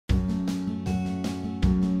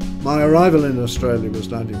My arrival in Australia was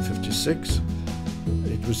 1956.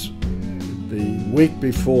 It was the week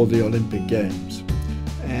before the Olympic Games,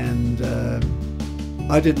 and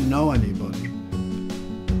I didn't know anybody.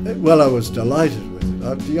 Well, I was delighted with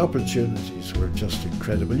it. The opportunities were just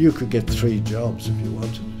incredible. You could get 3 jobs if you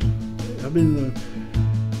wanted. I mean,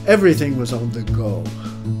 everything was on the go,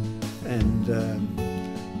 and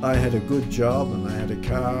I had a good job and I had a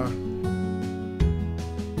car.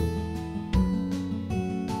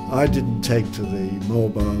 I didn't take to the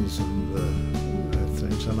mobiles and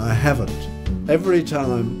things, and I haven't. Every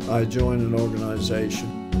time I join an organisation,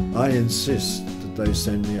 I insist that they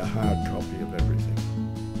send me a hard copy of everything.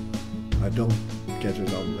 I don't get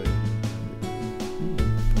it on the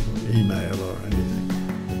email or anything.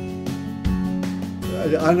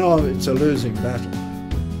 I know it's a losing battle.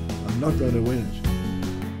 I'm not going to win it.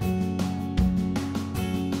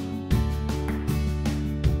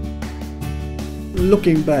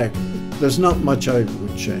 Looking back, there's not much I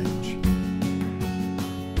would change.